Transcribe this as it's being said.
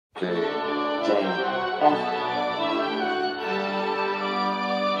K. J, F.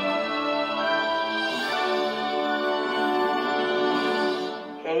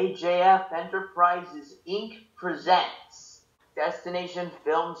 KJF Enterprises Inc. presents Destination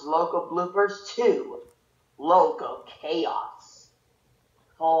Films Local Bloopers 2, Local Chaos.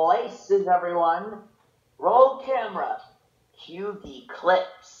 Places, everyone. Roll camera. Cue the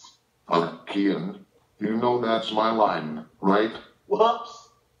clips. Kian, you know that's my line, right? Whoops.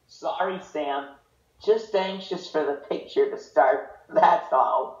 Sorry, Sam. Just anxious for the picture to start, that's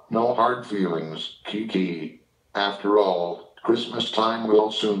all. No hard feelings, Kiki. After all, Christmas time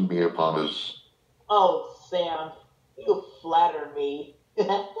will soon be upon us. Oh, Sam, you flatter me.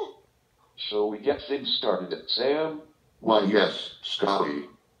 So we get things started, Sam? Why yes, Scotty.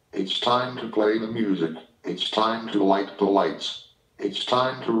 It's time to play the music. It's time to light the lights. It's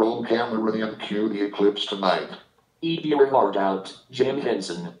time to roll camera and cue the eclipse tonight. Eat your heart out, Jim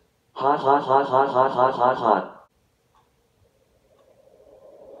Henson. Hot, hot, hot, hot, hot, hot, hot, hot.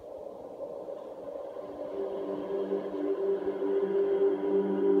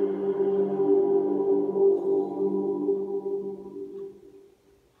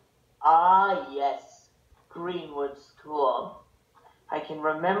 Ah, yes, Greenwood School. I can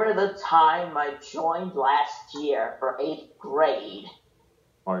remember the time I joined last year for 8th grade.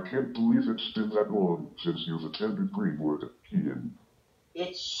 I can't believe it's been that long since you've attended Greenwood, Ian.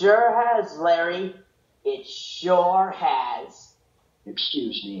 It sure has, Larry. It sure has.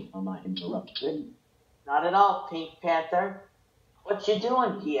 Excuse me, am I interrupting? Not at all, Pink Panther. What you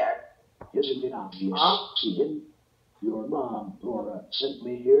doing here? Isn't it obvious, Huh? Ian? Your mom, Laura, sent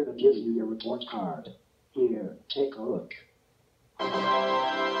me here to give you your report card. Here, take a look.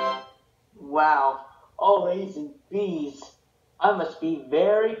 Wow, all A's and B's. I must be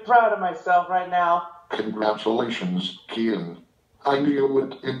very proud of myself right now. Congratulations, Kian. I knew you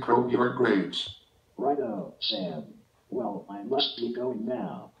would improve your grades. Righto, Sam. Well, I must be going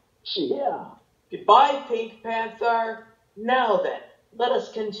now. See ya. Goodbye, Pink Panther. Now then, let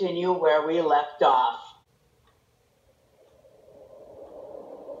us continue where we left off.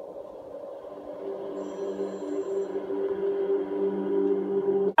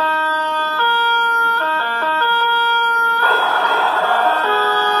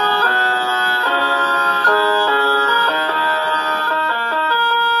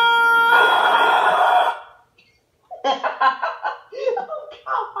 Oh,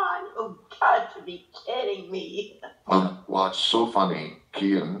 come on. You've got to be kidding me. What's so funny,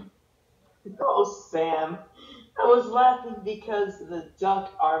 Kian? Oh, Sam. I was laughing because of the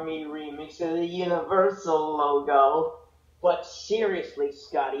Duck Army remix of the Universal logo. But seriously,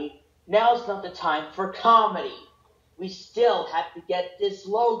 Scotty, now's not the time for comedy. We still have to get this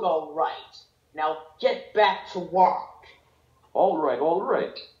logo right. Now get back to work. All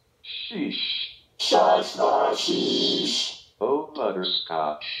right. Sheesh. Shush, Laura, sheesh. Oh,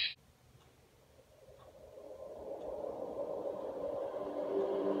 butterscotch.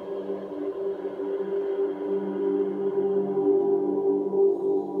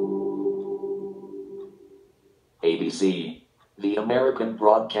 ABC, the American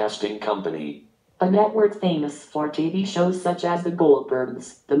Broadcasting Company. A network famous for TV shows such as The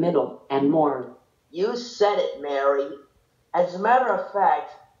Goldbergs, The Middle, and more. You said it, Mary. As a matter of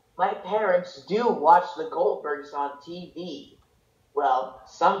fact, my parents do watch the Goldbergs on TV. Well,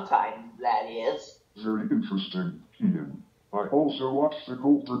 sometimes, that is. Very interesting, Ian. I also watch the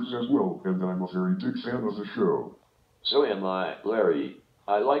Goldbergs as well, and I'm a very big fan of the show. So am I, Larry.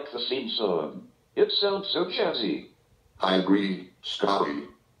 I like the theme song. It sounds so jazzy. I agree, Scotty.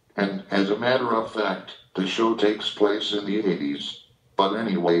 And as a matter of fact, the show takes place in the 80s. But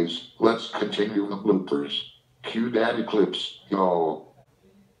anyways, let's continue the bloopers. Cue that eclipse, yo.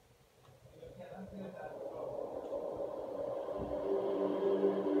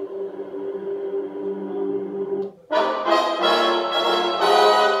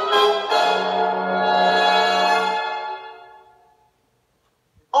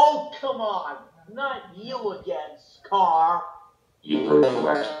 Oh, come on. Not you again, Scar. You heard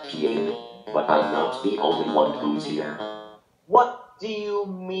correct, Ian, but I'm not the only one who's here. What do you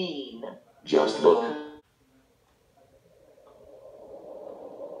mean? Just look.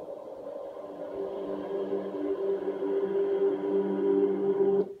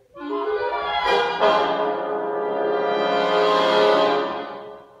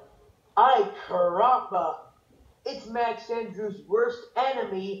 Ay, caramba. It's Max Andrews' worst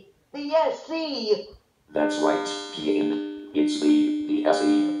enemy, the SE. That's right, Ian. It's the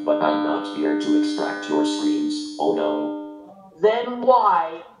SE, but I'm not here to extract your screams. Oh no. Then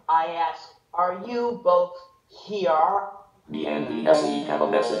why, I ask, are you both here? Me and the SE have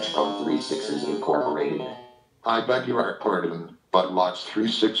a message from 36s Incorporated. I beg your pardon, but what's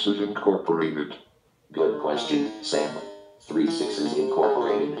 36s Incorporated? Good question, Sam. 36s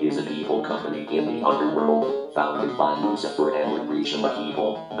Incorporated is an evil company in the underworld, founded by Lucifer and Lucretia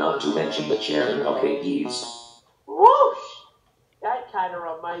McEvil, not to mention the chairman of Hades. Whoosh! That kind of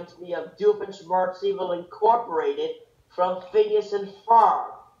reminds me of Doofenshmirtz Evil Incorporated from Phineas and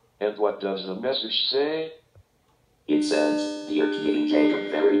Ferb. And what does the message say? It says, Dear King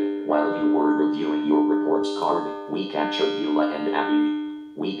Jacob Ferry, while you were reviewing your reports card, we captured Beulah and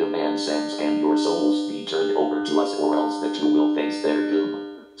Abby. We demand Sam's and your souls be turned over to us, or else the two will face their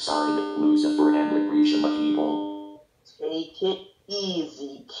doom. Signed, Lucifer and Lucretia McEvil. Take it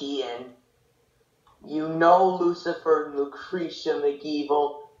easy, Kian. You know Lucifer and Lucretia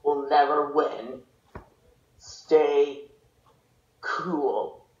McEvil will never win. Stay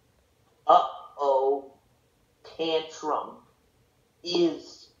cool. Uh-oh. Tantrum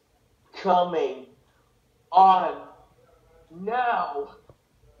is coming on now.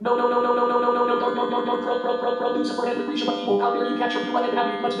 No, Lucifer and Lucretia McEvil, how dare you capture Beulah and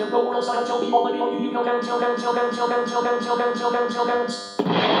Abby? Let them go, or else I'll tell the almighty on you, parents.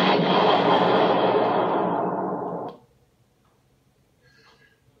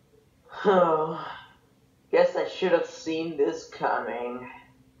 Guess I should have seen this coming.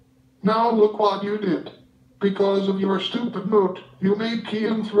 Now look what you did. Because of your stupid note, you made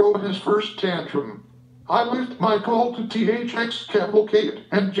Kian throw his first tantrum. I lift my call to THX Cavalcade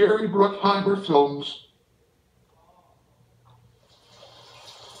and Jerry Bruckheimer Films.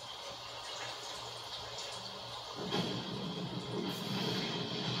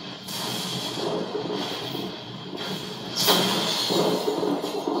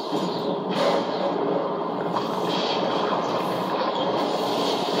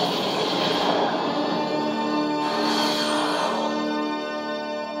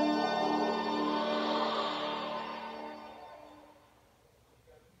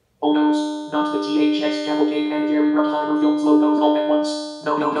 Oh no, not the THX Cavalcade and Jerry Bruckheimer Films logos all at once.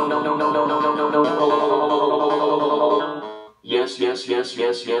 No. Yes.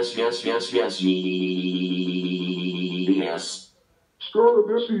 Scar and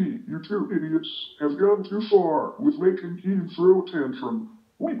Bessie, you two idiots, have gone too far with making Keen throw a tantrum.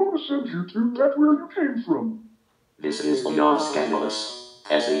 We want to send you to back where you came from. This is beyond scandalous.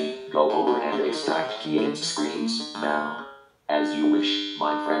 Essie, go over and extract Kian's screams now. As you wish,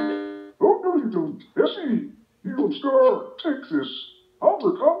 my friend. Oh, no, you don't. Bessie, you and Scar, take this.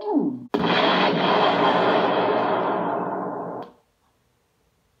 Abracadabra.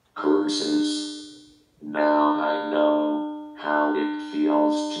 Curses. Now I know how it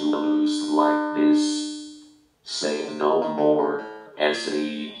feels to lose like this. Say no more,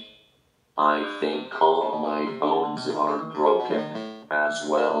 Essie. I think all my bones are broken, as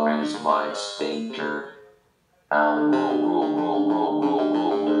well as my sphincter.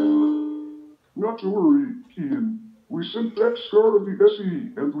 Not to worry, Keen. We sent back Scar and the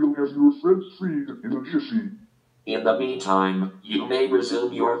Bessie, and we'll have your friends freed in a jiffy. In the meantime, you may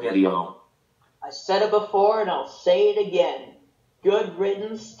resume your video. I said it before and I'll say it again. Good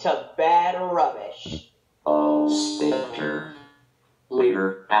riddance to bad rubbish. Oh, sphincter.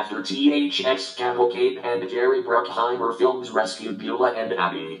 Later, after THX Cavalcade and Jerry Bruckheimer Films rescued Beulah and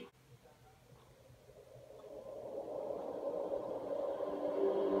Abby.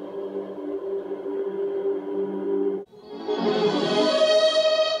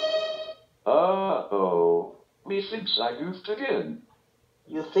 Uh-oh. Methinks I goofed again.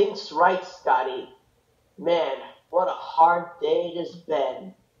 You think's right, Scotty. Man, what a hard day it has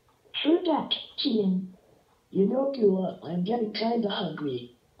been. True that, Kian. You know, Beulah, I'm getting kinda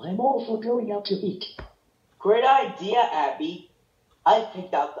hungry. I'm all for going out to eat. Great idea, Abby. I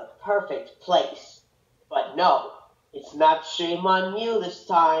picked out the perfect place. But no, it's not shame on you this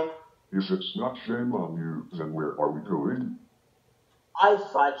time. If it's not shame on you, then where are we going? I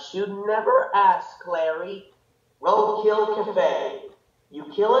thought you'd never ask, Larry. Roadkill Cafe. You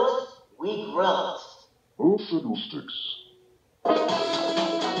kill it, we grill it. Oh, fiddlesticks.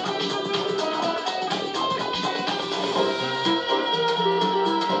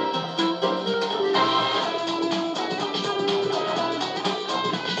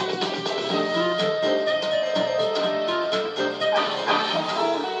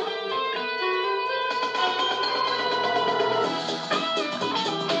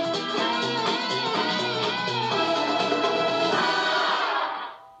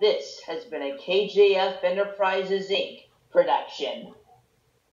 This has been a KJF Enterprises Inc. production.